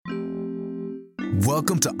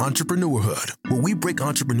Welcome to Entrepreneurhood, where we break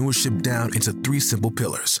entrepreneurship down into three simple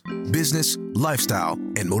pillars: business, lifestyle,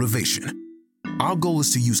 and motivation. Our goal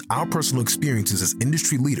is to use our personal experiences as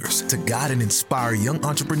industry leaders to guide and inspire young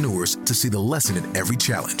entrepreneurs to see the lesson in every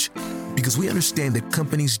challenge. Because we understand that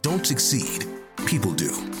companies don't succeed, people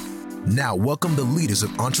do. Now, welcome the leaders of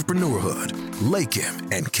Entrepreneurhood,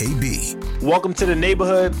 Lakim and KB. Welcome to the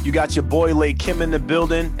neighborhood. You got your boy Lakim in the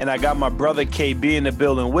building, and I got my brother KB in the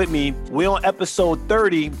building with me. We're on episode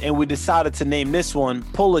 30, and we decided to name this one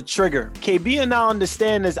Pull a Trigger. KB and I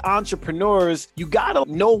understand as entrepreneurs, you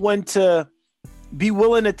gotta know when to be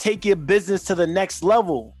willing to take your business to the next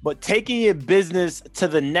level. But taking your business to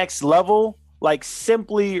the next level,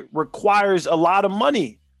 simply requires a lot of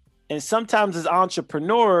money. And sometimes as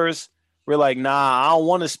entrepreneurs, we're like, nah, I don't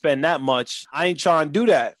want to spend that much. I ain't trying to do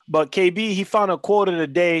that. But KB, he found a quote of the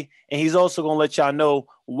day, and he's also going to let y'all know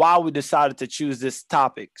why we decided to choose this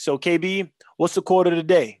topic. So KB, what's the quote of the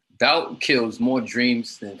day? Doubt kills more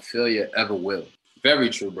dreams than failure ever will. Very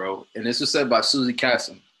true, bro. And this was said by Susie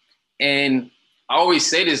Casson. And I always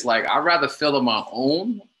say this, I'd rather fail on my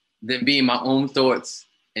own than be in my own thoughts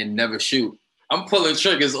and never shoot. I'm pulling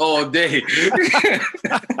triggers all day.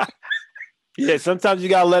 Yeah, sometimes you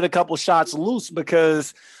got to let a couple shots loose,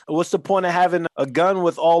 because what's the point of having a gun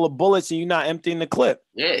with all the bullets and you're not emptying the clip?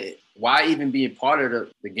 Yeah. Why even be a part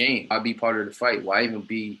of the game? Why be part of the fight? Why even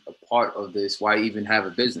be a part of this? Why even have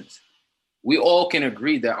a business? We all can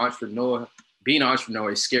agree that being an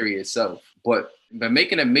entrepreneur is scary itself. But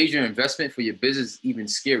making a major investment for your business is even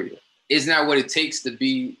scarier. Isn't that what it takes to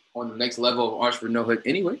be on the next level of entrepreneurhood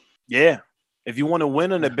anyway? Yeah. If you want to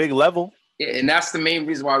win on a big level. Yeah, and that's the main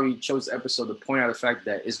reason why we chose the episode, to point out the fact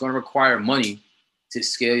that it's going to require money to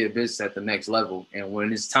scale your business at the next level. And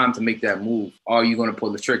when it's time to make that move, are you going to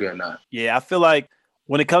pull the trigger or not? Yeah, I feel like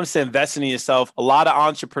when it comes to investing in yourself, a lot of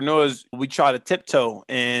entrepreneurs, we try to tiptoe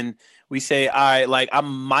and we say, all right, I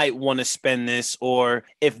might want to spend this, or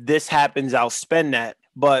if this happens, I'll spend that.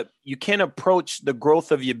 But you can't approach the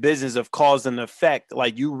growth of your business of cause and effect.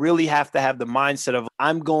 You really have to have the mindset of,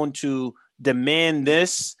 I'm going to demand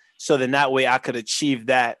this, so then that way I could achieve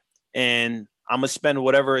that. And I'm going to spend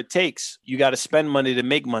whatever it takes. You got to spend money to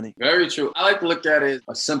make money. Very true. I like to look at it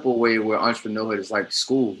a simple way where entrepreneurhood is like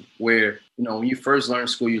school, where, when you first learn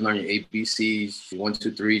school, you learn your ABCs, your 1,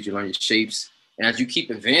 2, 3s, you learn your shapes. And as you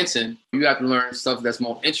keep advancing, you have to learn stuff that's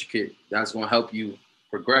more intricate, that's going to help you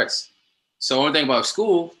progress. So one thing about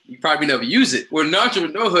school, you probably never use it. With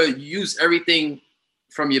entrepreneurhood, you use everything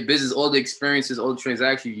from your business, all the experiences, all the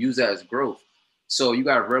transactions, you use that as growth. So you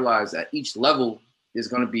got to realize that each level is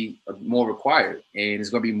going to be more required, and it's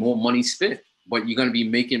going to be more money spent, but you're going to be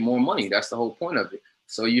making more money. That's the whole point of it.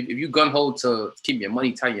 So if you gun-ho to keep your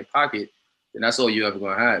money tight in your pocket, then that's all you're ever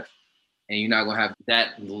going to have. And you're not going to have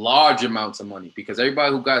that large amounts of money, because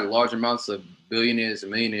everybody who got large amounts of billionaires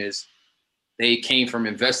and millionaires, they came from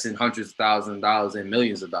investing hundreds of thousands of dollars and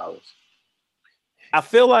millions of dollars. I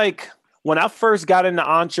feel like when I first got into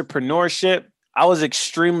entrepreneurship, I was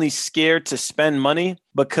extremely scared to spend money,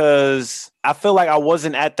 because I feel like I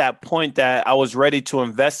wasn't at that point that I was ready to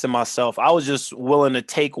invest in myself. I was just willing to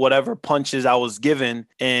take whatever punches I was given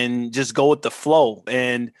and just go with the flow.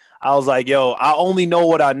 And I was like, yo, I only know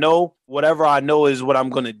what I know. Whatever I know is what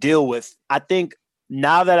I'm going to deal with. I think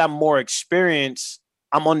now that I'm more experienced,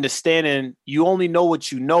 I'm understanding you only know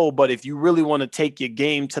what you know, but if you really want to take your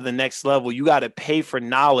game to the next level, you got to pay for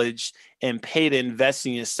knowledge and pay to invest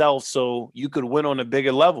in yourself so you could win on a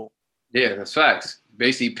bigger level. Yeah, that's facts.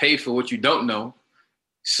 Basically pay for what you don't know,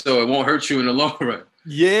 so it won't hurt you in the long run.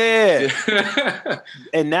 Yeah.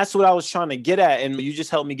 And that's what I was trying to get at. And you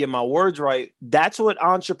just helped me get my words right. That's what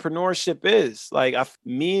entrepreneurship is.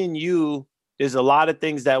 Me and you, there's a lot of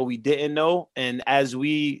things that we didn't know. And as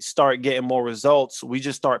we start getting more results, we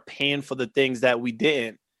just start paying for the things that we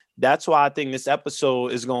didn't. That's why I think this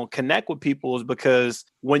episode is going to connect with people, is because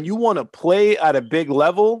when you want to play at a big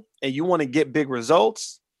level and you want to get big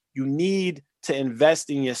results, you need to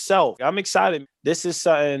invest in yourself. I'm excited. This is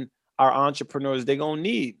something our entrepreneurs, they're going to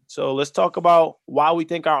need. So let's talk about why we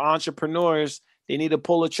think our entrepreneurs, they need to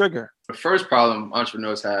pull a trigger. The first problem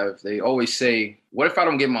entrepreneurs have, they always say, what if I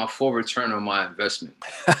don't get my full return on my investment?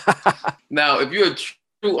 Now, if you're a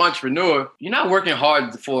true entrepreneur, you're not working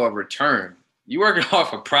hard for a return. You're working hard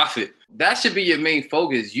for profit. That should be your main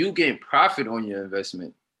focus. You getting profit on your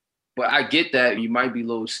investment. But I get that you might be a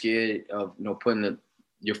little scared of putting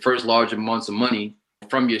your first large amounts of money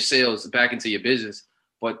from your sales back into your business.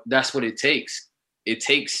 But that's what it takes. It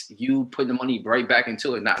takes you putting the money right back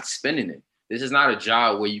into it, not spending it. This is not a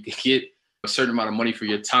job where you can get a certain amount of money for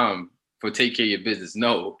your time for take care of your business.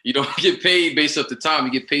 No, you don't get paid based off the time.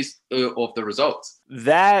 You get paid off the results.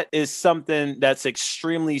 That is something that's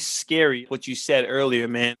extremely scary, what you said earlier,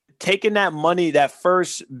 man. Taking that money, that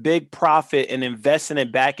first big profit, and investing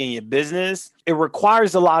it back in your business, it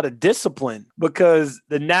requires a lot of discipline because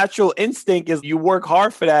the natural instinct is you work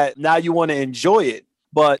hard for that. Now you want to enjoy it,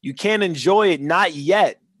 but you can't enjoy it, not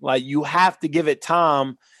yet. Like you have to give it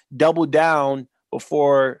time, double down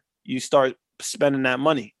before you start spending that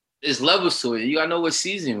money. There's levels to it. You got to know what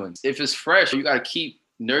season. If it's fresh, you got to keep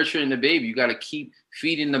nurturing the baby. You got to keep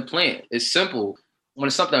feeding the plant. It's simple. When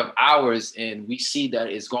it's something of ours and we see that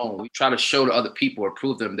it's gone, we try to show to other people or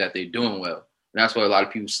prove them that they're doing well. And that's why a lot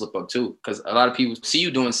of people slip up too. Because a lot of people see you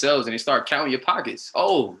doing sales and they start counting your pockets.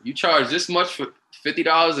 Oh, you charge this much for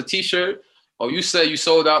 $50 a t-shirt? Oh, you said you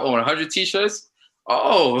sold out on 100 t-shirts?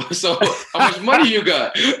 Oh, so how much money you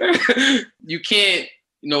got? You can't,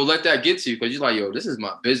 let that get to you because you're like, yo, this is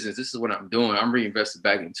my business. This is what I'm doing. I'm reinvesting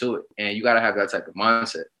back into it. And you got to have that type of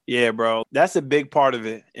mindset. Yeah, bro. That's a big part of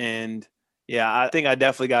it. And yeah, I think I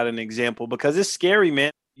definitely got an example because it's scary,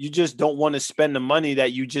 man. You just don't want to spend the money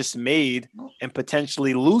that you just made and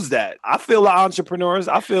potentially lose that. I feel the entrepreneurs.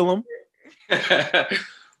 I feel them.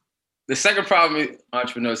 The second problem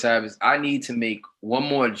entrepreneurs have is I need to make one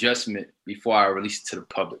more adjustment before I release it to the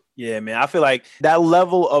public. Yeah, man. I feel like that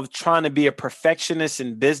level of trying to be a perfectionist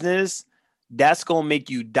in business, that's going to make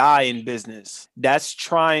you die in business. That's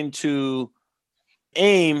trying to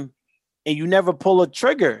aim and you never pull a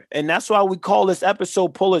trigger. And that's why we call this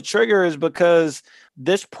episode Pull a Trigger, is because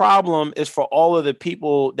this problem is for all of the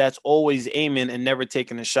people that's always aiming and never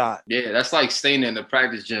taking a shot. Yeah, that's like staying in the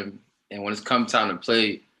practice gym. And when it's come time to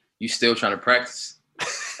play, you still trying to practice.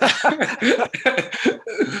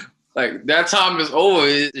 Like that time is over.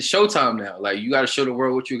 It's showtime now. Like you got to show the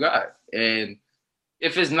world what you got. And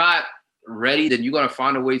if it's not ready, then you're going to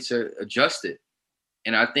find a way to adjust it.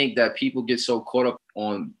 And I think that people get so caught up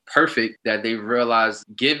on perfect that they realize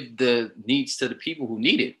give the needs to the people who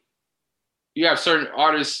need it. You have certain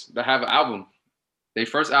artists that have an album. Their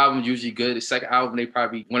first album is usually good. The second album, they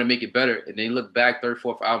probably want to make it better. And they look back third,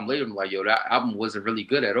 fourth album later and like, yo, that album wasn't really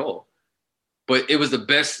good at all. But it was the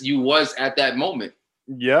best you was at that moment.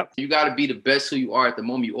 Yep. You got to be the best who you are at the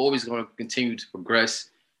moment. You're always going to continue to progress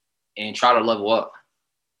and try to level up.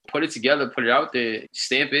 Put it together, put it out there,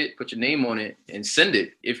 stamp it, put your name on it, and send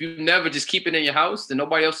it. If you never just keep it in your house, then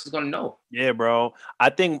nobody else is going to know. Yeah, bro. I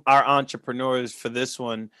think our entrepreneurs for this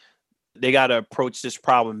one, they got to approach this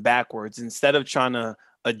problem backwards. Instead of trying to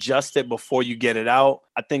adjust it before you get it out,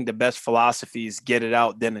 I think the best philosophy is get it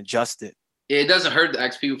out, then adjust it. It doesn't hurt to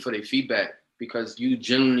ask people for their feedback because you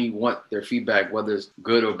genuinely want their feedback, whether it's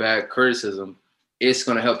good or bad criticism. It's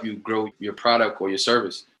going to help you grow your product or your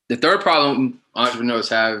service. The third problem entrepreneurs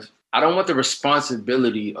have, I don't want the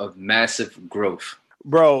responsibility of massive growth.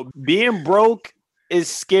 Bro, being broke is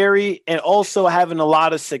scary, and also having a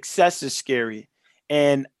lot of success is scary.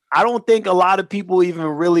 And I don't think a lot of people even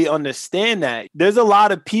really understand that. There's a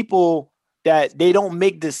lot of people that they don't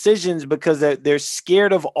make decisions because they're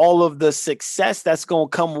scared of all of the success that's going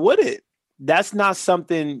to come with it. That's not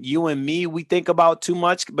something you and me, we think about too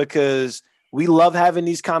much because we love having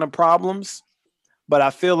these kind of problems. But I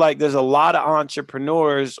feel like there's a lot of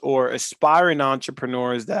entrepreneurs or aspiring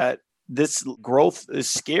entrepreneurs that this growth is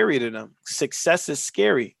scary to them. Success is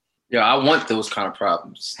scary. Yeah, I want those kind of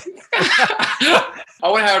problems. I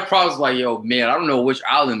want to have problems like, yo, man, I don't know which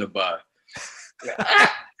island to buy.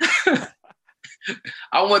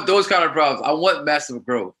 I want those kind of problems. I want massive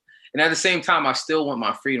growth. And at the same time, I still want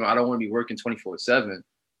my freedom. I don't want to be working 24/7.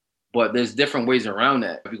 But there's different ways around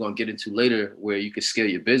that we're going to get into later where you can scale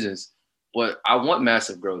your business. But I want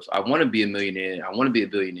massive growth. I want to be a millionaire. I want to be a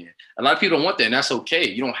billionaire. A lot of people don't want that, and that's okay.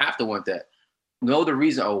 You don't have to want that. Know the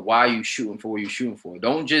reason of why you're shooting for what you're shooting for.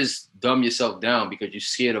 Don't just dumb yourself down because you're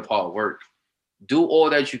scared of hard work. Do all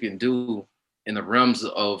that you can do in the realms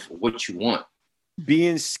of what you want.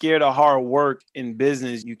 Being scared of hard work in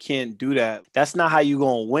business, you can't do that. That's not how you're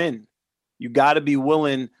going to win. You got to be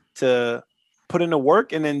willing to put in the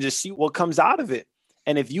work and then just see what comes out of it.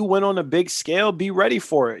 And if you win on a big scale, be ready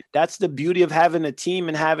for it. That's the beauty of having a team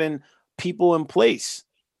and having people in place.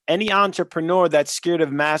 Any entrepreneur that's scared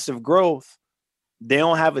of massive growth, they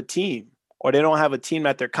don't have a team, or they don't have a team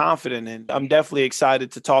that they're confident in. I'm definitely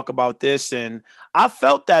excited to talk about this. And I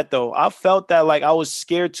felt that, though. I felt that like I was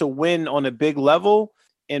scared to win on a big level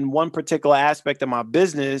in one particular aspect of my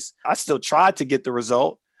business. I still tried to get the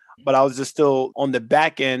result, but I was just still on the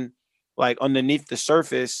back end, like underneath the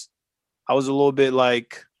surface. I was a little bit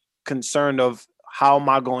like concerned of how am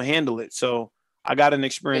I going to handle it. So I got an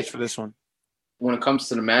experience for this one. When it comes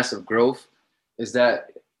to the massive growth, is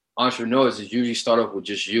that entrepreneurs is usually start off with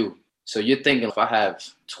just you. So you're thinking, if I have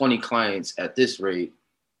 20 clients at this rate,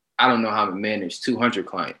 I don't know how to manage 200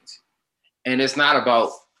 clients. And it's not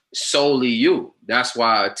about solely you. That's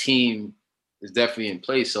why a team is definitely in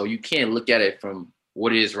place. So you can't look at it from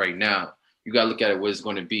what it is right now. You got to look at it what it's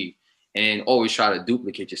going to be, and always try to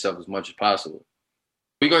duplicate yourself as much as possible.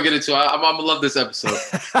 We're going to get into it. I'm going to love this episode.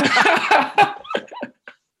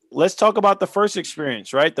 Let's talk about the first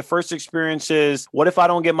experience, right? The first experience is, what if I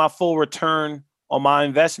don't get my full return on my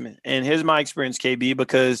investment? And here's my experience, KB,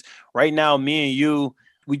 because right now, me and you,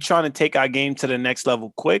 we trying to take our game to the next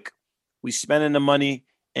level quick. We spending the money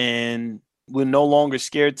and we're no longer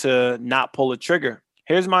scared to not pull a trigger.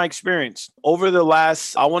 Here's my experience. Over the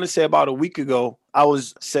last, I want to say about a week ago, I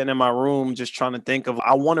was sitting in my room just trying to think of,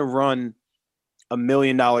 I want to run $1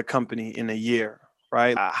 million company in a year,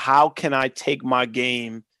 right? How can I take my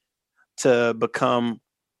game to become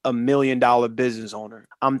 $1 million business owner?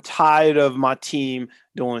 I'm tired of my team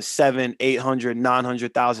doing $700,000, $800,000,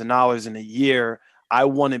 $900,000 in a year. I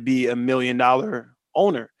want to be $1 million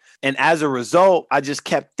owner. And as a result, I just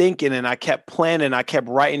kept thinking and I kept planning. I kept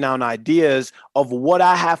writing down ideas of what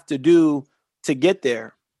I have to do to get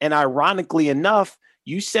there. And ironically enough,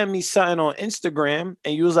 you sent me something on Instagram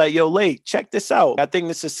and you was like, yo, Lake, check this out. I think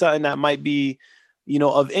this is something that might be,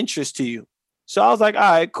 of interest to you. So I was like, all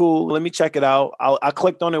right, cool. Let me check it out. I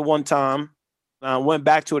clicked on it one time. I went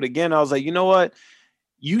back to it again. I was like, you know what?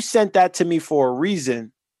 You sent that to me for a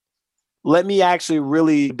reason. Let me actually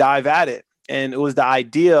really dive at it. And it was the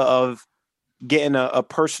idea of getting a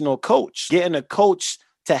personal coach, getting a coach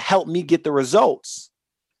to help me get the results.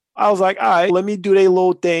 I was like, all right, let me do their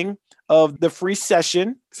little thing of the free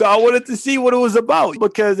session. So I wanted to see what it was about,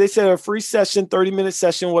 because they said a free session, 30-minute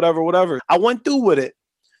session, whatever. I went through with it,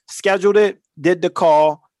 scheduled it, did the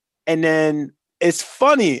call. And then it's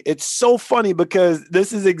funny. It's so funny because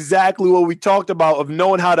this is exactly what we talked about, of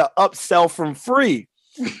knowing how to upsell from free.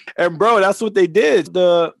 And bro, that's what they did.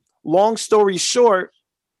 The long story short,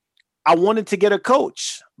 I wanted to get a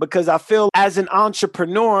coach because I feel as an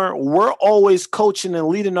entrepreneur, we're always coaching and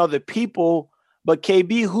leading other people. But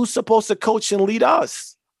KB, who's supposed to coach and lead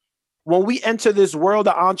us? When we enter this world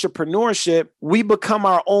of entrepreneurship, we become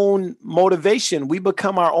our own motivation. We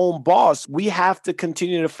become our own boss. We have to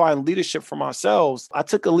continue to find leadership from ourselves. I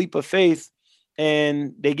took a leap of faith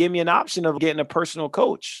and they gave me an option of getting a personal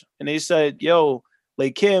coach. And they said, yo,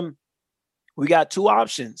 Lake Kim, we got two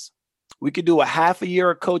options. We could do a half a year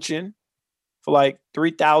of coaching for like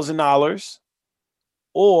 $3,000,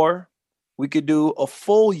 or we could do a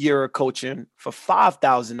full year of coaching for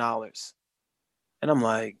 $5,000. And I'm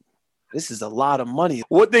like, this is a lot of money.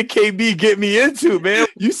 What did KB get me into, man?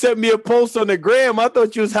 You sent me a post on the gram. I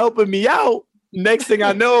thought you was helping me out. Next thing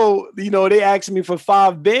I know, they asked me for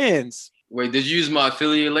 5 bands. Wait, did you use my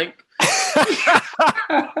affiliate link?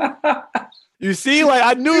 You see, like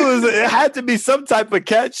I knew it had to be some type of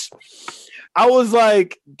catch. I was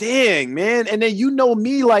like, dang, man. And then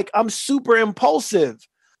me, like I'm super impulsive.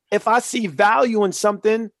 If I see value in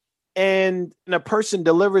something and a person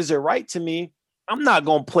delivers it right to me, I'm not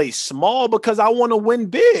going to play small because I want to win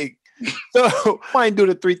big. So I didn't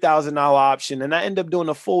do the $3,000 option. And I end up doing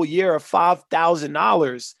a full year of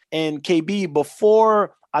 $5,000. And KB,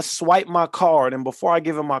 before I swipe my card and before I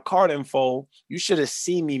give him my card info, you should have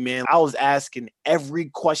seen me, man. I was asking every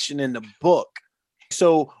question in the book.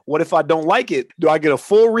 So what if I don't like it? Do I get a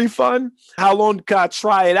full refund? How long can I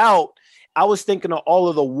try it out? I was thinking of all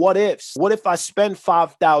of the what ifs. What if I spend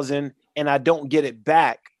 $5,000 and I don't get it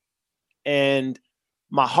back? And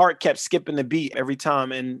my heart kept skipping the beat every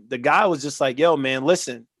time. And the guy was just like, yo, man,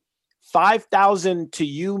 listen, 5,000 to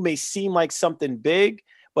you may seem like something big,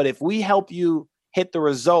 but if we help you hit the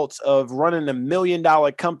results of running $1 million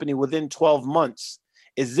company within 12 months,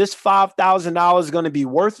 is this $5,000 going to be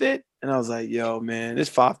worth it? And I was like, yo, man, this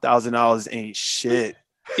 $5,000 ain't shit.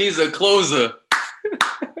 He's a closer.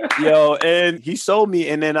 Yo, and he sold me.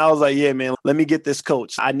 And then I was like, yeah, man, let me get this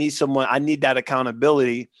coach. I need someone. I need that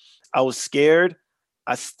accountability. I was scared.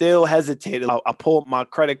 I still hesitated. I pulled my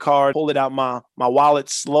credit card, pulled it out my wallet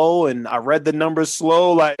slow, and I read the numbers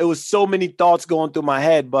slow. Like it was so many thoughts going through my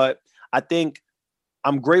head, but I think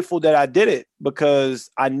I'm grateful that I did it because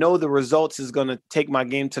I know the results is going to take my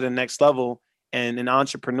game to the next level. And in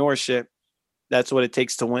entrepreneurship, that's what it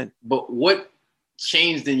takes to win. But what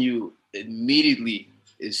changed in you immediately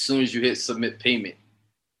as soon as you hit submit payment?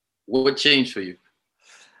 What changed for you?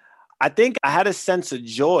 I think I had a sense of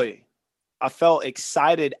joy. I felt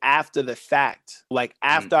excited after the fact, like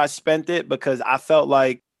after I spent it, because I felt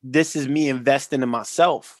like this is me investing in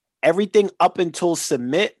myself. Everything up until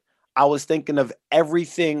submit, I was thinking of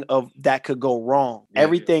everything of that could go wrong. Yeah.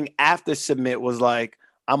 Everything after submit was like,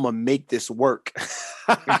 I'm gonna make this work.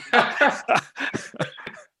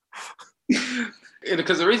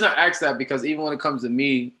 Because the reason I ask that, because even when it comes to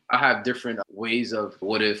me, I have different ways of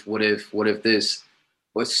what if this.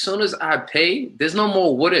 But as soon as I pay, there's no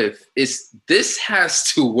more what if. It's this has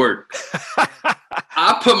to work.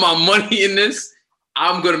 I put my money in this.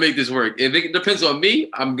 I'm going to make this work. If it depends on me,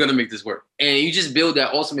 I'm going to make this work. And you just build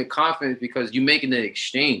that ultimate confidence because you're making the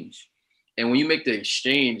exchange. And when you make the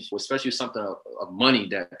exchange, especially something of money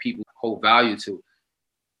that people hold value to,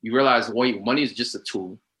 you realize, wait, money is just a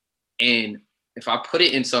tool. And if I put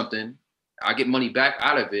it in something, I get money back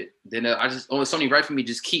out of it, then it's only right for me to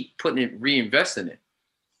just keep putting it, reinvesting it.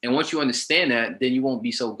 And once you understand that, then you won't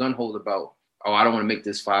be so gun-ho about, oh, I don't want to make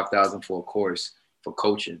this $5,000 for a course for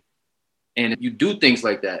coaching. And if you do things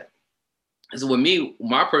like that, so with me,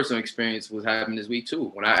 my personal experience was happening this week too,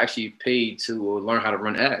 when I actually paid to learn how to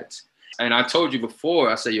run ads. And I told you before,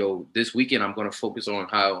 I said, yo, this weekend I'm going to focus on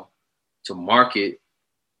how to market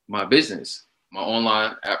my business, my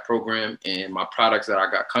online app program, and my products that I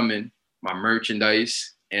got coming, my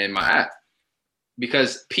merchandise, and my app.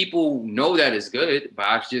 Because people know that it's good, but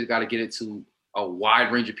I just got to get it to a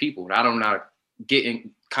wide range of people. And I don't know how to get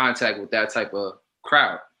in contact with that type of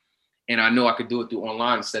crowd. And I know I could do it through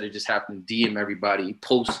online instead of just having to DM everybody,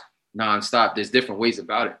 post nonstop. There's different ways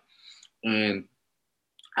about it. And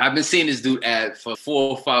I've been seeing this dude ad for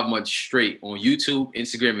 4 or 5 months straight on YouTube,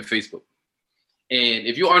 Instagram, and Facebook. And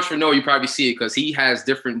if you're an entrepreneur, you probably see it because he has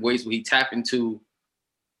different ways where he tap into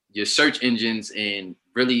your search engines and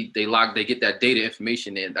really they get that data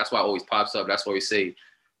information in. That's why it always pops up. That's why we say,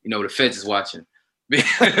 the feds is watching.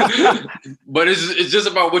 But it's just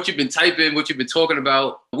about what you've been typing, what you've been talking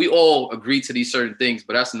about. We all agree to these certain things,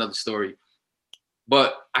 but that's another story.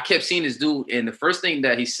 But I kept seeing this dude, and the first thing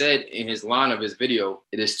that he said in his line of his video,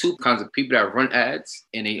 there's 2 kinds of people that run ads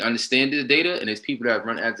and they understand the data, and there's people that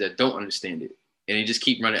run ads that don't understand it, and they just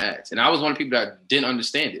keep running ads. And I was one of the people that didn't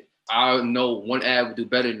understand it. I know one ad would do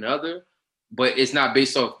better than the other, but it's not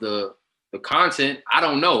based off the content. I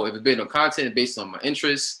don't know if it's based on content, based on my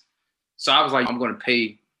interests. So I was like, I'm going to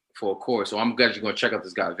pay for a course. So I'm glad you're going to check out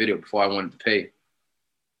this guy's video before I wanted to pay.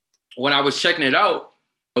 When I was checking it out,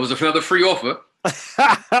 it was another free offer.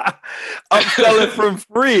 I'm selling from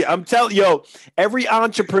free. I'm telling every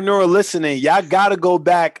entrepreneur listening, y'all got to go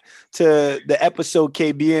back to the episode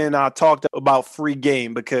KB and I talked about free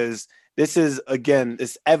game, because this is, again,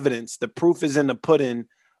 it's evidence. The proof is in the pudding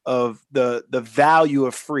of the value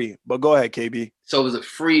of free. But go ahead, KB. So it was a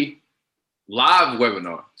free live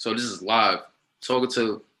webinar. So this is live, talking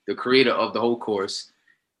to the creator of the whole course.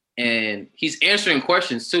 And he's answering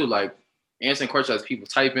questions too, like answering questions as people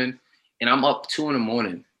typing. And I'm up 2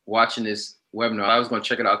 a.m. watching this webinar. I was going to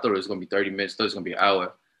check it out. I thought it was going to be 30 minutes. I thought it was going to be an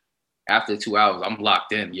hour. After 2 hours, I'm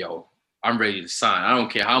locked in. Yo, I'm ready to sign. I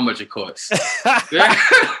don't care how much it costs.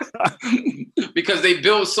 Because they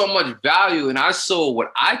build so much value. And I saw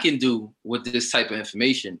what I can do with this type of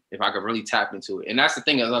information if I could really tap into it. And that's the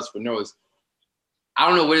thing as entrepreneurs. I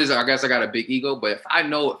don't know what it is. I guess I got a big ego. But if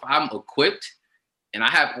I'm equipped and I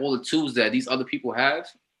have all the tools that these other people have,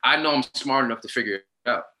 I know I'm smart enough to figure it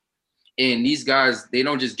out. And these guys, they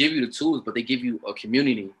don't just give you the tools, but they give you a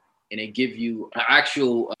community and they give you an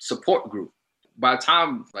actual support group. By the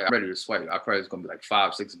time I'm ready to swipe, I probably it's going to be like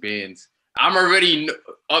 5, 6 bands. I'm already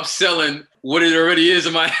upselling what it already is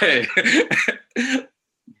in my head. This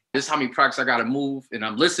is how many products I got to move, and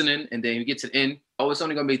I'm listening, and then you get to the end. Oh, it's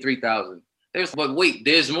only going to be 3,000. But wait,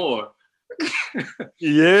 there's more.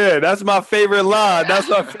 Yeah, that's my favorite line. That's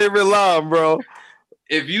my favorite line, bro.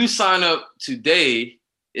 If you sign up today,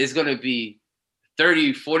 it's going to be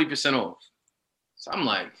 30, 40% off. So I'm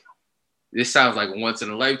like, this sounds like a once in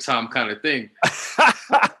a lifetime kind of thing.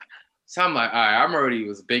 So I'm like, all right, I'm already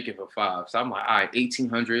was banking for 5. So I'm like, all right,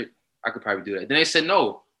 1,800, I could probably do that. Then they said,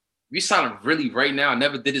 no, if you sign up really right now, I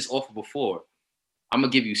never did this offer before. I'm going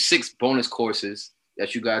to give you 6 bonus courses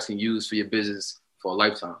that you guys can use for your business for a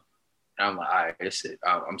lifetime. And I'm like, all right, that's it.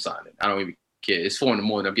 I'm signing. I don't even care. It's 4 a.m.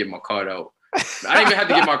 I'm getting my card out. I didn't even have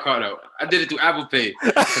to get my card out. I did it through Apple Pay.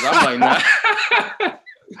 Because I'm like, nah.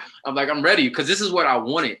 I'm like, I'm ready. Because this is what I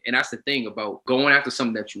wanted. And that's the thing about going after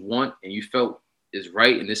something that you want and you felt is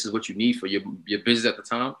right and this is what you need for your business at the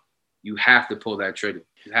time. You have to pull that trigger.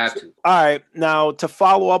 You have to. All right. Now, to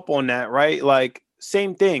follow up on that, right? Like,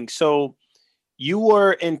 same thing. So you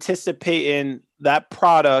were anticipating that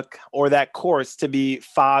product or that course to be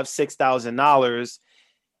 $5,000, $6,000,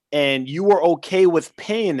 and you were okay with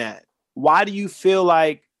paying that. Why do you feel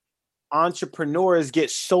like entrepreneurs get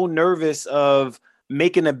so nervous of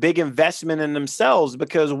making a big investment in themselves?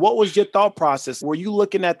 Because what was your thought process? Were you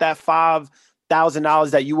looking at that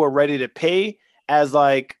 $5,000 that you were ready to pay as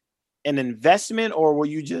like an investment, or were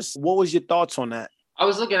you just, what was your thoughts on that? I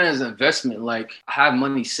was looking at it as an investment. Like, I have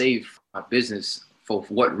money saved for my business. For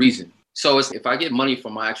what reason? So if I get money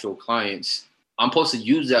from my actual clients, I'm supposed to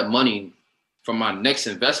use that money for my next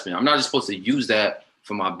investment. I'm not just supposed to use that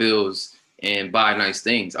for my bills and buy nice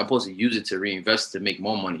things. I'm supposed to use it to reinvest to make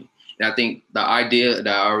more money. And I think the idea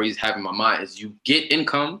that I always have in my mind is you get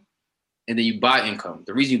income and then you buy income.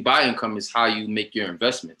 The reason you buy income is how you make your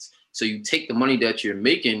investments. So you take the money that you're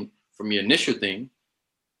making from your initial thing,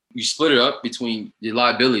 you split it up between your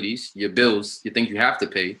liabilities, your bills, your things you have to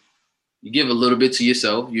pay. You give a little bit to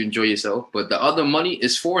yourself, you enjoy yourself, but the other money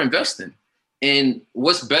is for investing. And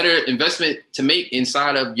what's better investment to make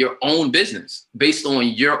inside of your own business based on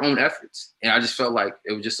your own efforts? And I just felt like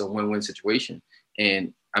it was just a win-win situation.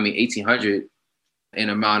 And I mean, $1,800 in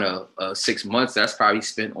a amount of 6 months, that's probably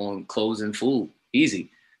spent on clothes and food.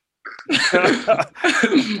 Easy.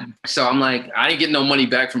 So I'm like, I ain't getting no money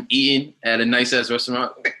back from eating at a nice ass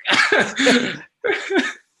restaurant.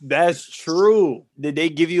 That's true. Did they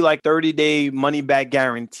give you like 30-day money back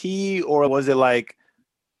guarantee, or was it like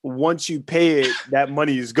once you pay it, that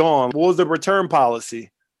money is gone? What was the return policy?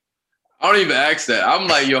 I don't even ask that. I'm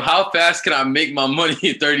like, yo, how fast can I make my money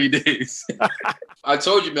in 30 days? I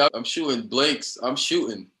told you, man, I'm shooting blanks. I'm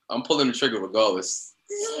pulling the trigger regardless.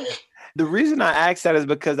 The reason I ask that is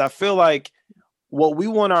because I feel like what we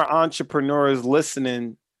want our entrepreneurs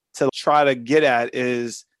listening to try to get at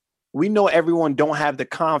is, we know everyone don't have the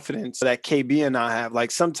confidence that KB and I have. Like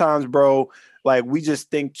sometimes, bro, like we just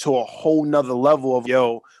think to a whole nother level of,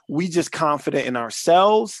 yo, we just confident in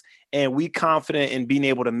ourselves and we confident in being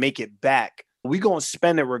able to make it back. We gonna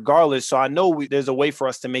spend it regardless. So I know there's a way for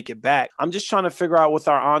us to make it back. I'm just trying to figure out with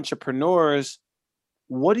our entrepreneurs,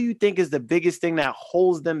 what do you think is the biggest thing that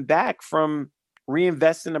holds them back from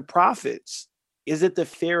reinvesting the profits? Is it the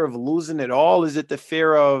fear of losing it all? Is it the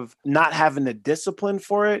fear of not having the discipline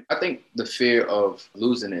for it? I think the fear of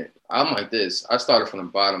losing it. I'm like this. I started from the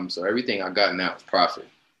bottom, so everything I got now is profit.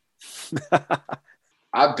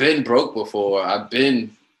 I've been broke before. I've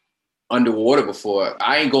been underwater before.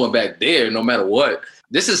 I ain't going back there no matter what.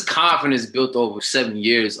 This is confidence built over 7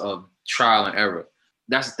 years of trial and error.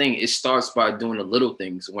 That's the thing. It starts by doing the little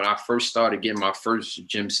things. When I first started getting my first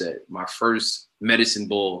gym set, my first medicine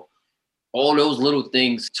ball, all those little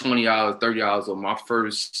things, $20, $30 on my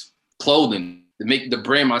first clothing to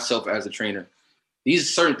brand myself as a trainer. These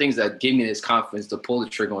are certain things that gave me this confidence to pull the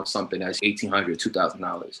trigger on something that's $1,800,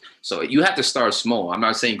 $2,000. So you have to start small. I'm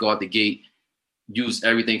not saying go out the gate, use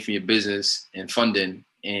everything for your business and funding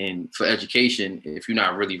and for education if you're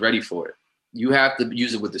not really ready for it. You have to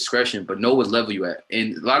use it with discretion, but know what level you at.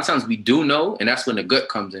 And a lot of times we do know, and that's when the gut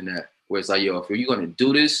comes in at, where it's like, yo, if you're going to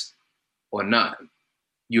do this or not,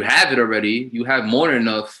 you have it already. You have more than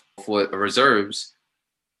enough for reserves.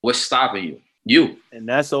 What's stopping you? You. And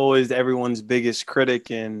that's always everyone's biggest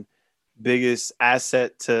critic and biggest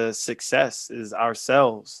asset to success is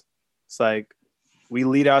ourselves. It's like we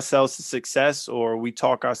lead ourselves to success or we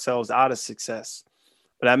talk ourselves out of success.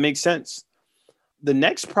 But that makes sense. The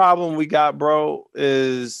next problem we got, bro,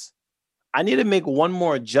 is I need to make one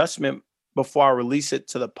more adjustment before I release it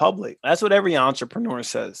to the public. That's what every entrepreneur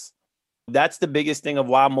says. That's the biggest thing of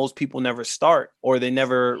why most people never start or they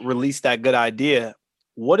never release that good idea.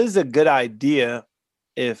 What is a good idea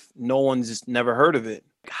if no one's just never heard of it?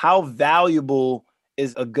 How valuable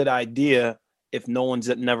is a good idea if no one's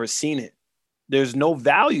never seen it? There's no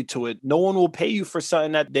value to it. No one will pay you for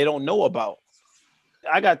something that they don't know about.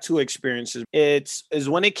 I got two experiences. It's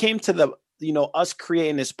when it came to the, us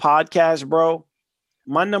creating this podcast, bro,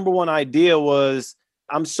 my number one idea was,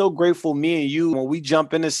 I'm so grateful me and you, when we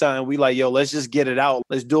jump into something, we like, yo, let's just get it out.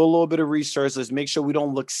 Let's do a little bit of research. Let's make sure we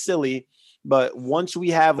don't look silly. But once we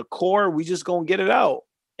have a core, we just going to get it out.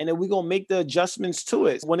 And then we're going to make the adjustments to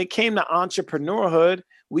it. When it came to entrepreneurhood,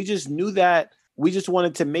 we just knew that we just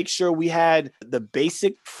wanted to make sure we had the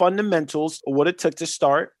basic fundamentals of what it took to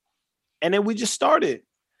start. And then we just started.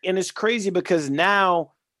 And it's crazy because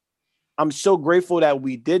now I'm so grateful that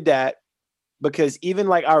we did that. Because even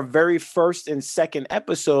like our very first and second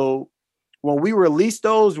episode, when we released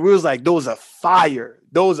those, we was like, those are fire.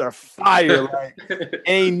 Those are fire. Like,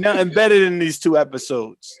 ain't nothing better than these two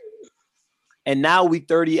episodes. And now we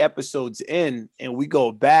 30 episodes in and we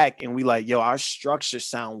go back and we like, yo, our structure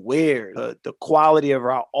sound weird. The quality of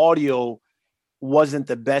our audio wasn't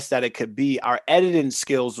the best that it could be. Our editing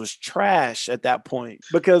skills was trash at that point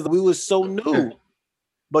because we was so new.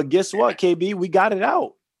 But guess what, KB? We got it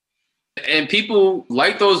out. And people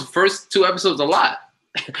like those first two episodes a lot.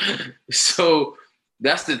 So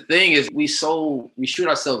that's the thing is we shoot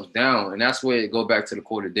ourselves down. And that's where it go back to the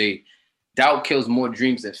core today. Doubt kills more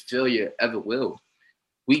dreams than failure ever will.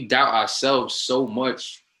 We doubt ourselves so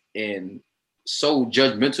much and so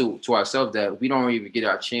judgmental to ourselves that we don't even get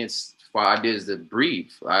our chance for our ideas to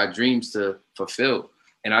breathe, for our dreams to fulfill.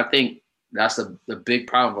 And I think that's the big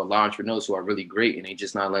problem with a lot of entrepreneurs who are really great and they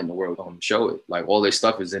just not letting the world show it. Like all their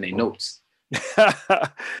stuff is in their notes.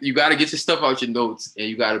 You got to get your stuff out your notes and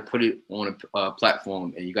you got to put it on a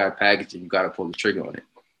platform and you got to package it and you got to pull the trigger on it.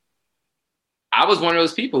 I was one of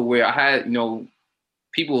those people where I had,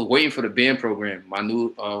 people waiting for the band program, my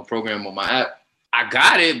new program on my app. I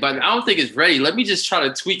got it, but I don't think it's ready. Let me just try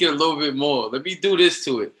to tweak it a little bit more. Let me do this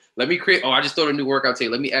to it. Let me create, I just thought a new workout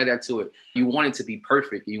tape. Let me add that to it. You want it to be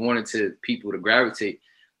perfect. You want it to people to gravitate.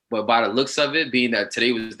 But by the looks of it, being that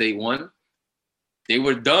today was day one, they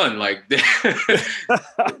were done. Like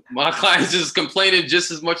my clients just complaining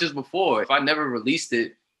just as much as before. If I never released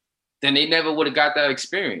it, then they never would have got that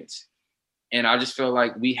experience. And I just feel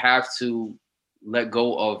like we have to let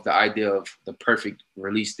go of the idea of the perfect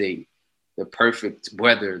release date, the perfect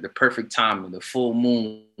weather, the perfect timing, the full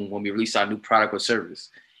moon when we release our new product or service.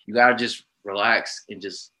 You got to just relax and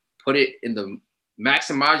just put it in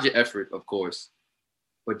maximize your effort, of course,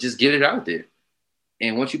 but just get it out there.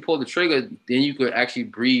 And once you pull the trigger, then you could actually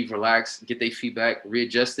breathe, relax, get their feedback,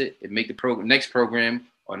 readjust it, and make the next program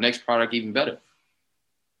or next product even better.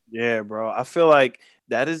 Yeah, bro. I feel like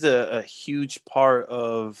that is a huge part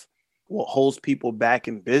of what holds people back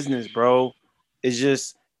in business, bro. It's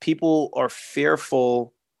just people are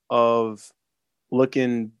fearful of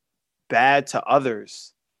looking bad to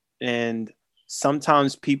others. And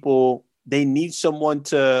sometimes people, they need someone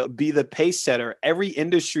to be the pace setter. Every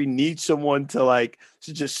industry needs someone to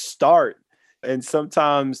just start. And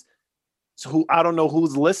sometimes, I don't know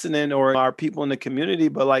who's listening or are people in the community,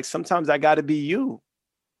 but sometimes I got to be you.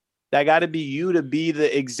 That got to be you to be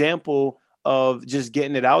the example of just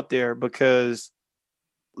getting it out there, because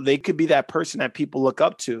they could be that person that people look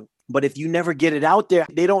up to. But if you never get it out there,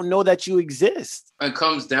 they don't know that you exist. It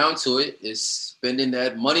comes down to it is spending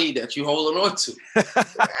that money that you're holding on to.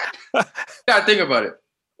 You gotta think about it.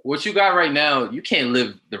 What you got right now, you can't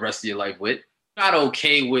live the rest of your life with. You're not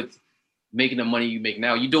okay with making the money you make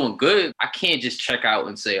now. You're doing good. I can't just check out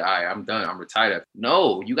and say, all right, I'm done. I'm retired.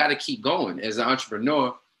 No, you got to keep going. As an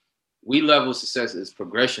entrepreneur, we level success as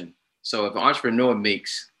progression. So if an entrepreneur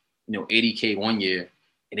makes, $80K one year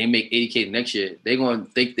and they make $80K the next year, they're going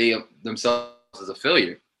to think themselves as a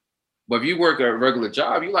failure. But if you work a regular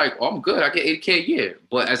job, you're like, oh, I'm good. I get $80K a year.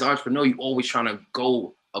 But as an entrepreneur, you're always trying to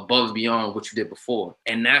go above and beyond what you did before.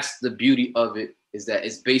 And that's the beauty of it, is that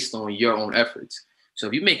it's based on your own efforts. So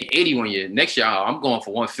if you make 80 one year, next year, I'm going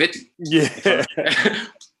for 150. Yeah.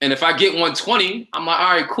 And if I get 120, I'm like,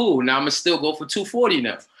 all right, cool. Now I'm going to still go for 240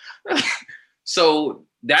 now. So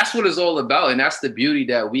that's what it's all about. And that's the beauty,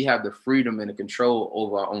 that we have the freedom and the control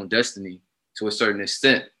over our own destiny to a certain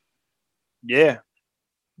extent. Yeah.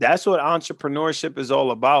 That's what entrepreneurship is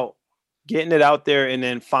all about. Getting it out there and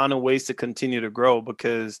then finding ways to continue to grow,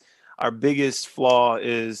 because our biggest flaw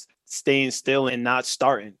is staying still and not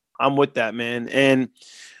starting. I'm with that, man. And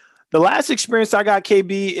the last experience I got,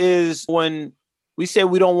 KB, is when we say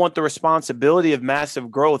we don't want the responsibility of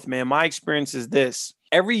massive growth, man. My experience is this.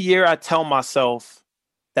 Every year I tell myself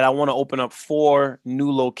that I want to open up 4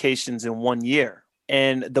 new locations in 1 year.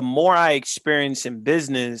 And the more I experience in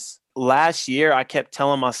business, last year I kept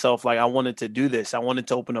telling myself, I wanted to do this. I wanted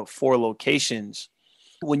to open up 4 locations.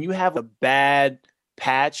 When you have a bad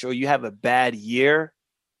patch or you have a bad year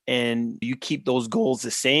and you keep those goals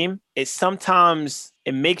the same, it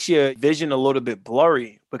makes your vision a little bit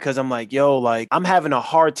blurry, because I'm like, I'm having a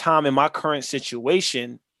hard time in my current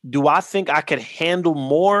situation. Do I think I could handle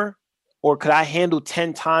more, or could I handle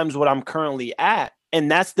 10 times what I'm currently at? And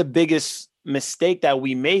that's the biggest mistake that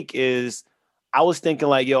we make. Is I was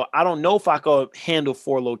thinking I don't know if I could handle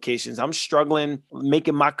 4 locations. I'm struggling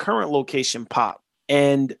making my current location pop.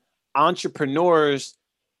 And entrepreneurs,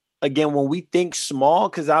 again, when we think small,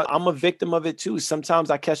 because I'm a victim of it too. Sometimes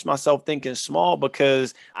I catch myself thinking small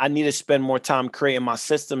because I need to spend more time creating my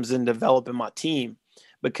systems and developing my team.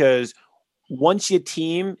 Because once your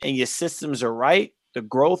team and your systems are right, the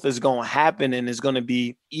growth is going to happen, and it's going to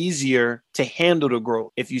be easier to handle the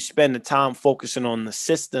growth if you spend the time focusing on the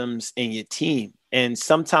systems and your team. And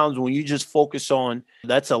sometimes when you just focus on,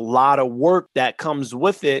 that's a lot of work that comes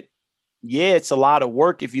with it. Yeah, it's a lot of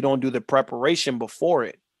work if you don't do the preparation before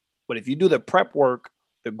it. But if you do the prep work,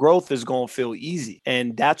 the growth is going to feel easy.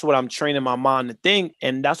 And that's what I'm training my mind to think.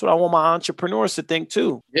 And that's what I want my entrepreneurs to think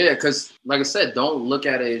too. Yeah, because like I said, don't look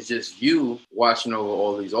at it as just you watching over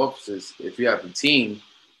all these offices. If you have a team,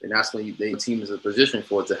 then that's when the team is in a position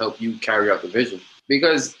for it to help you carry out the vision.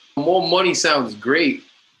 Because more money sounds great,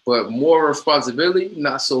 but more responsibility,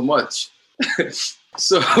 not so much.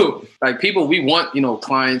 So like people, we want,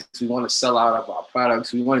 clients, we want to sell out of our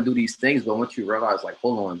products. We want to do these things. But once you realize like,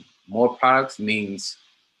 hold on, more products means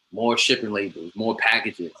more shipping labels, more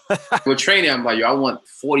packaging. With training, I'm like, I want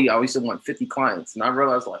 40, I used to want 50 clients. And I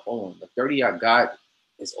realized like, hold on, the 30 I got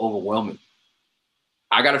is overwhelming.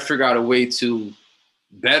 I got to figure out a way to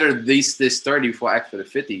better this 30 before I ask for the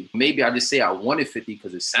 50. Maybe I just say I wanted 50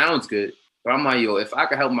 because it sounds good. But I'm like, if I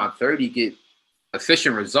could help my 30 get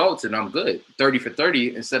efficient results, and I'm good. 30 for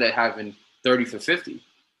 30 instead of having 30 for 50.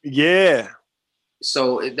 Yeah.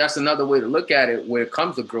 So that's another way to look at it when it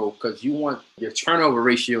comes to growth, because you want your turnover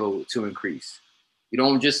ratio to increase. You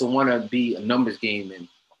don't just want to be a numbers game. And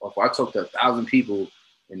if I talk to 1,000 people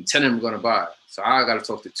and 10 of them are going to buy, so I got to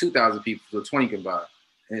talk to 2,000 people so 20 can buy.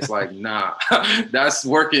 And it's like, nah, that's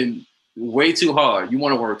working way too hard. You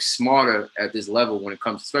want to work smarter at this level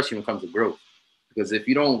especially when it comes to growth. Because if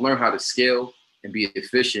you don't learn how to scale and be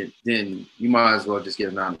efficient, then you might as well just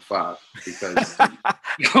get a 9 to 5, because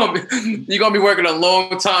you're gonna be working a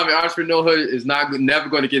long time, and entrepreneurship is never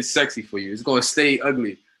going to get sexy for you. It's going to stay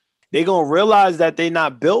ugly. They're going to realize that they're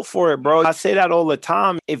not built for it, bro. I say that all the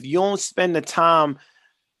time. If you don't spend the time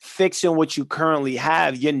fixing what you currently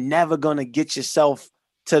have, you're never going to get yourself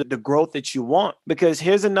to the growth that you want. Because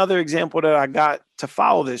here's another example that I got to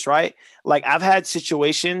follow this, right? Like I've had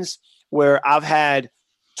situations where I've had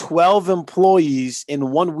 12 employees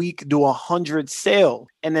in 1 week do 100 sales.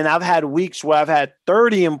 And then I've had weeks where I've had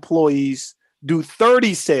 30 employees do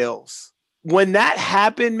 30 sales. When that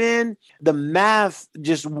happened, man, the math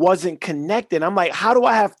just wasn't connected. I'm like, how do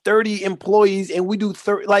I have 30 employees and we do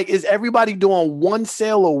 30? Like, is everybody doing 1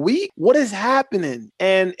 sale a week? What is happening?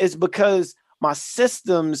 And it's because my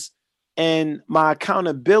systems and my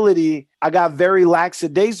accountability, I got very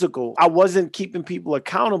lackadaisical. I wasn't keeping people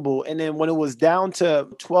accountable. And then when it was down to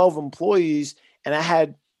 12 employees and I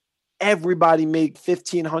had everybody make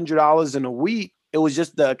 $1,500 in a week, it was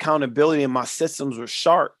just the accountability and my systems were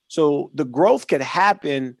sharp. So the growth could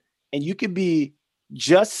happen and you could be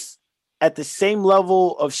just at the same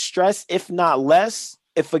level of stress, if not less,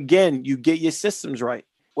 if again, you get your systems right.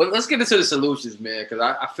 Well, let's get into the solutions, man, because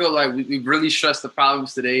I feel like we really stressed the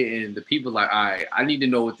problems today, and the people like, all right, I need to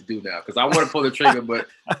know what to do now, because I want to pull the trigger, but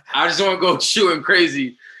I just want to go shooting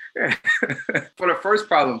crazy. For the first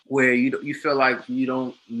problem, where you feel like you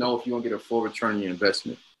don't know if you're going to get a full return on your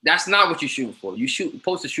investment, that's not what you're shooting for. You're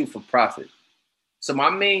supposed to shoot for profit. So my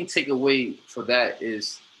main takeaway for that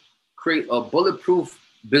is create a bulletproof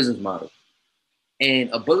business model.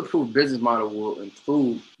 And a bulletproof business model will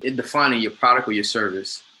include in defining your product or your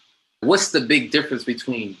service. What's the big difference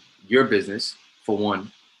between your business, for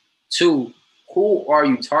one? 2, who are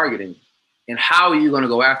you targeting? And how are you going to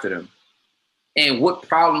go after them? And what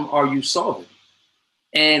problem are you solving?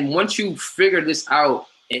 And once you figure this out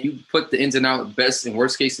and you put the ins and outs, best and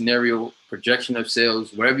worst case scenario, projection of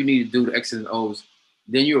sales, whatever you need to do, the X's and O's,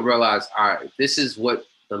 then you'll realize, all right, this is what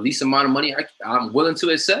the least amount of money I'm willing to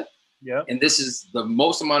accept. Yeah. And this is the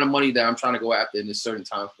most amount of money that I'm trying to go after in this certain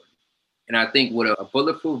time frame. And I think with a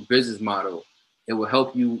bulletproof business model, it will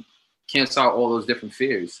help you cancel out all those different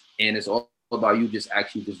fears. And it's all about you just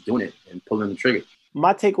doing it and pulling the trigger.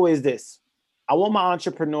 My takeaway is this. I want my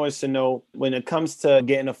entrepreneurs to know when it comes to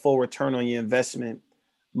getting a full return on your investment,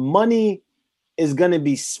 money is going to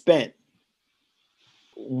be spent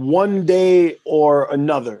one day or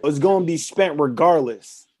another. It's going to be spent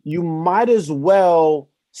regardless. You might as well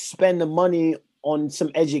spend the money on some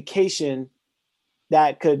education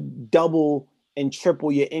that could double and triple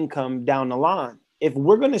your income down the line. If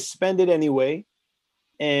we're going to spend it anyway,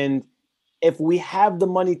 and if we have the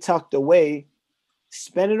money tucked away,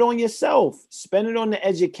 spend it on yourself. Spend it on the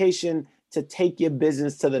education to take your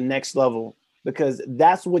business to the next level, because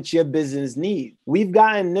that's what your business needs. We've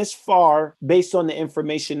gotten this far based on the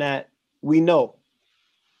information that we know.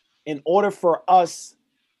 In order for us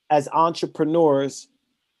as entrepreneurs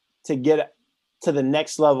to get to the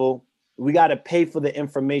next level, we got to pay for the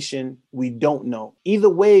information we don't know. Either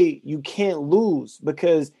way, you can't lose,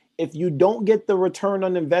 because if you don't get the return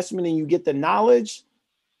on investment and you get the knowledge,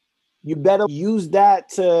 you better use that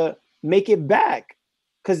to make it back,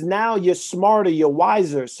 because now you're smarter, you're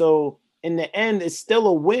wiser. So in the end, it's still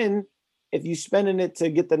a win if you're spending it to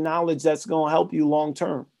get the knowledge that's going to help you long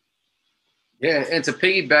term. Yeah, and to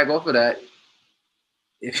piggyback off of that,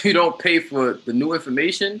 if you don't pay for the new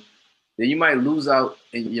information, then you might lose out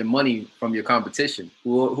in your money from your competition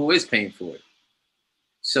who is paying for it.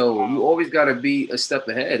 So you always got to be a step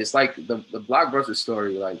ahead. It's like the Blockbuster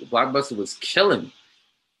story. Like the Blockbuster was killing.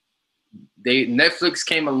 Netflix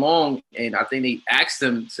came along and I think they asked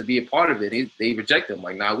them to be a part of it. They rejected them.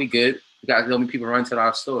 Like, nah, we good. We got to let people run to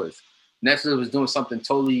our stores. Netflix was doing something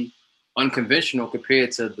totally unconventional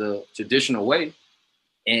compared to the traditional way.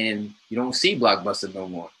 And you don't see Blockbuster no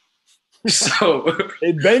more. So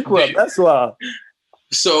they bankrupt. That's why.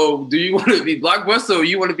 So do you want to be Blockbuster or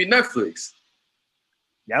you want to be Netflix?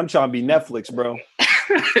 Yeah, I'm trying to be Netflix, bro.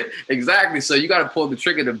 Exactly. So you got to pull the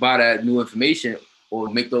trigger to buy that new information or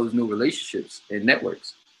make those new relationships and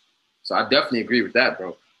networks. So I definitely agree with that,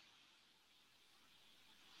 bro.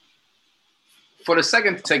 For the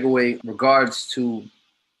second takeaway, regards to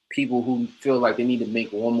people who feel like they need to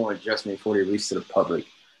make one more adjustment before they release to the public,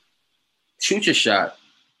 shoot your shot.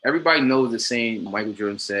 Everybody knows the saying Michael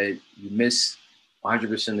Jordan said, you miss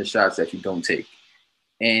 100% of the shots that you don't take.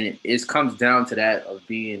 And it comes down to that of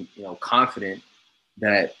being, confident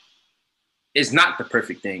that it's not the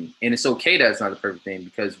perfect thing. And it's okay that it's not the perfect thing,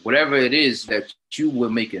 because whatever it is that you will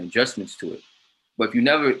make adjustments to it. But if you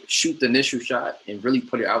never shoot the initial shot and really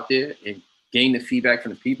put it out there and gain the feedback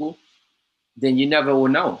from the people, then you never will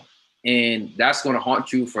know. And that's going to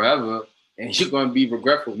haunt you forever. And you're going to be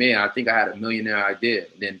regretful. Man, I think I had a millionaire idea.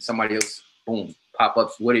 And then somebody else, boom, pop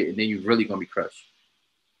up with it. And then you're really going to be crushed.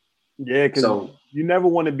 Yeah, because you never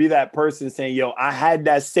want to be that person saying, yo, I had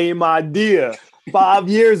that same idea 5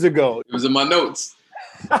 years ago. It was in my notes.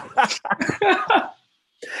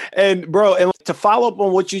 And bro, and to follow up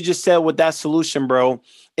on what you just said with that solution, bro,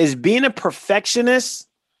 is being a perfectionist.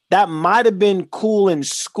 That might have been cool in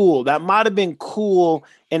school. That might have been cool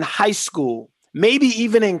in high school. Maybe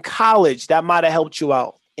even in college, that might have helped you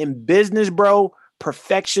out. In business, bro,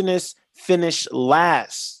 perfectionists finish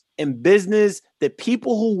last. In business, the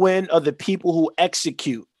people who win are the people who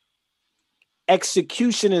execute.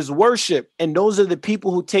 Execution is worship, and those are the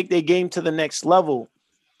people who take their game to the next level.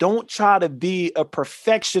 Don't try to be a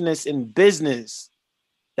perfectionist in business.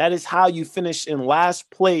 That is how you finish in last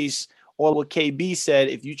place. Or what KB said,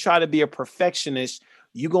 if you try to be a perfectionist,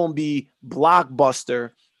 you're going to be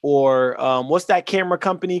Blockbuster or what's that camera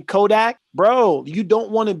company, Kodak? Bro, you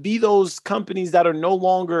don't want to be those companies that are no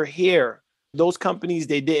longer here. Those companies,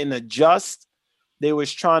 they didn't adjust. They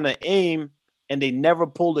was trying to aim and they never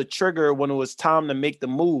pulled the trigger when it was time to make the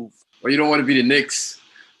move. Or you don't want to be the Knicks.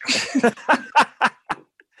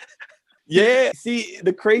 Yeah. See,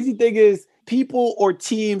 the crazy thing is people or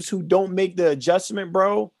teams who don't make the adjustment,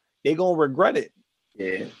 bro, they're going to regret it.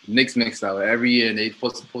 Yeah, Knicks mixed out every year, and they're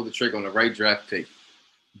supposed to pull the trigger on the right draft pick.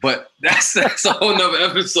 But that's a whole nother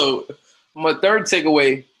episode. My third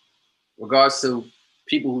takeaway, regards to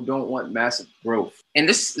people who don't want massive growth. And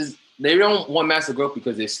they don't want massive growth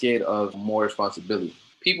because they're scared of more responsibility.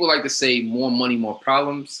 People like to say more money, more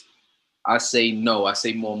problems. I say no. I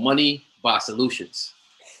say more money, buy solutions.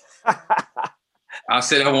 I'll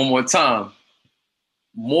say that one more time.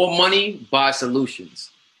 More money, buy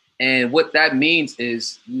solutions. And what that means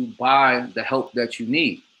is you buy the help that you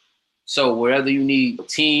need. So whether you need a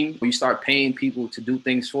team, you start paying people to do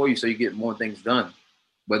things for you so you get more things done.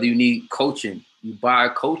 Whether you need coaching, you buy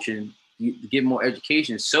coaching, you get more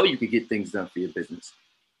education so you can get things done for your business.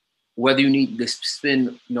 Whether you need to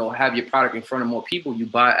spend, have your product in front of more people, you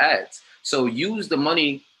buy ads. So use the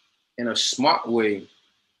money in a smart way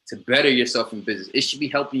to better yourself in business. It should be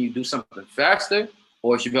helping you do something faster,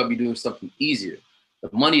 or it should help you doing something easier. The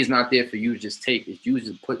money is not there for you to just take. It's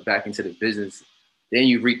usually put back into the business. Then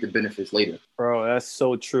you reap the benefits later. Bro, that's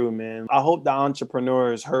so true, man. I hope the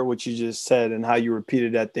entrepreneurs heard what you just said and how you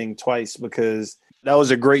repeated that thing twice, because that was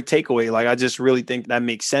a great takeaway. Like, I just really think that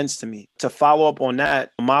makes sense to me. To follow up on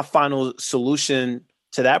that, my final solution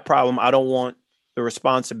to that problem, I don't want the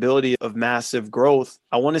responsibility of massive growth.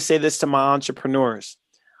 I want to say this to my entrepreneurs.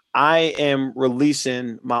 I am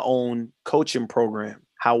releasing my own coaching program.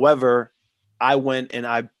 However, I went and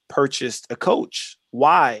I purchased a coach.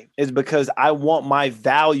 Why? It's because I want my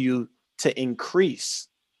value to increase.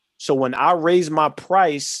 So when I raise my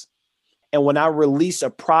price and when I release a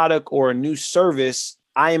product or a new service,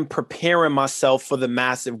 I am preparing myself for the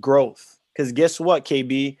massive growth. Because guess what,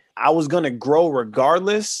 KB? I was going to grow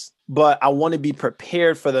regardless, but I want to be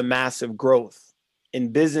prepared for the massive growth.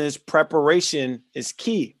 In business, preparation is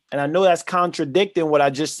key. And I know that's contradicting what I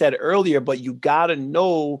just said earlier, but you got to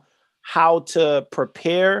know how to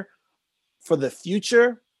prepare for the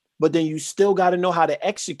future, but then you still got to know how to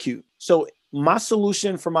execute. So my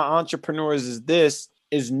solution for my entrepreneurs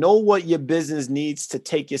is know what your business needs to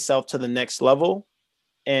take yourself to the next level.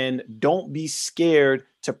 and don't be scared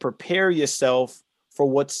to prepare yourself for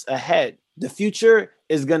what's ahead. The future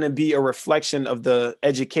is going to be a reflection of the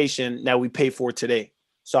education that we pay for today.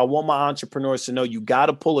 So I want my entrepreneurs to know you got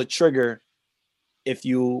to pull a trigger if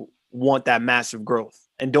you want that massive growth.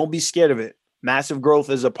 And don't be scared of it. Massive growth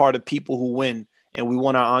is a part of people who win, and we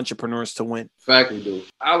want our entrepreneurs to win. Fact, we do.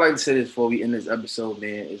 I like to say this before we end this episode,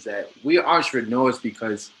 man, is that we are entrepreneurs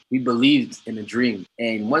because we believed in a dream.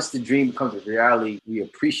 And once the dream becomes a reality, we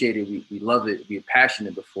appreciate it, we love it, we're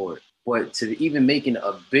passionate before it. But to even making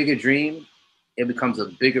a bigger dream, it becomes a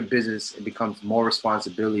bigger business, it becomes more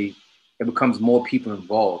responsibility, it becomes more people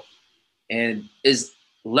involved. And there's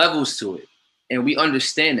levels to it. And we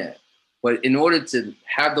understand that. But in order to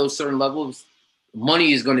have those certain levels,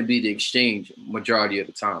 money is going to be the exchange majority of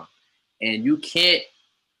the time. And you can't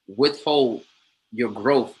withhold your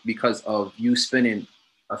growth because of you spending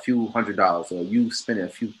a few $100s or you spending a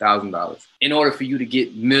few $1,000s in order for you to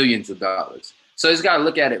get millions of dollars. So you just got to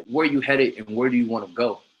look at it, where you headed and where do you want to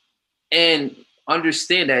go? And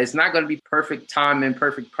understand that it's not going to be perfect time and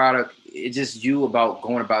perfect product. It's just you about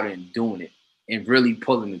going about it and doing it and really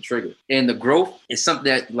pulling the trigger. And the growth is something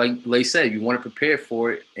that, like Lay said, you want to prepare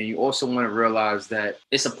for it. And you also want to realize that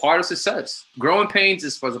it's a part of success. Growing pains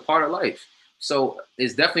is a part of life. So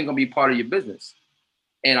it's definitely going to be part of your business.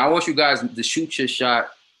 And I want you guys to shoot your shot,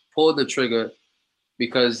 pull the trigger,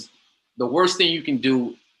 because the worst thing you can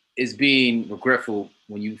do is being regretful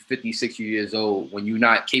when you're 50, 60 years old, when you're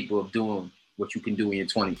not capable of doing what you can do in your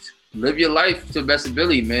 20s. Live your life to the best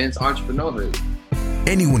ability, man. It's entrepreneurship.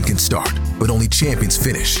 Anyone can start, but only champions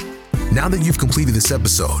finish. Now that you've completed this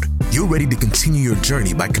episode, you're ready to continue your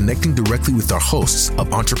journey by connecting directly with our hosts of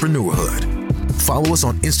Entrepreneurhood. Follow us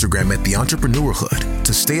on Instagram at The Entrepreneurhood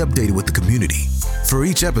to stay updated with the community. For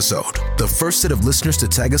each episode, the first set of listeners to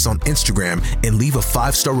tag us on Instagram and leave a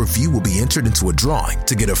 5-star review will be entered into a drawing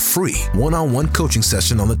to get a free one-on-one coaching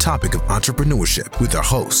session on the topic of entrepreneurship with our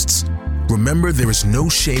hosts. Remember, there is no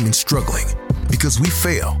shame in struggling, because we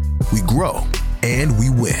fail, we grow, and we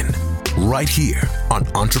win. Right here on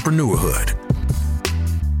Entrepreneurhood.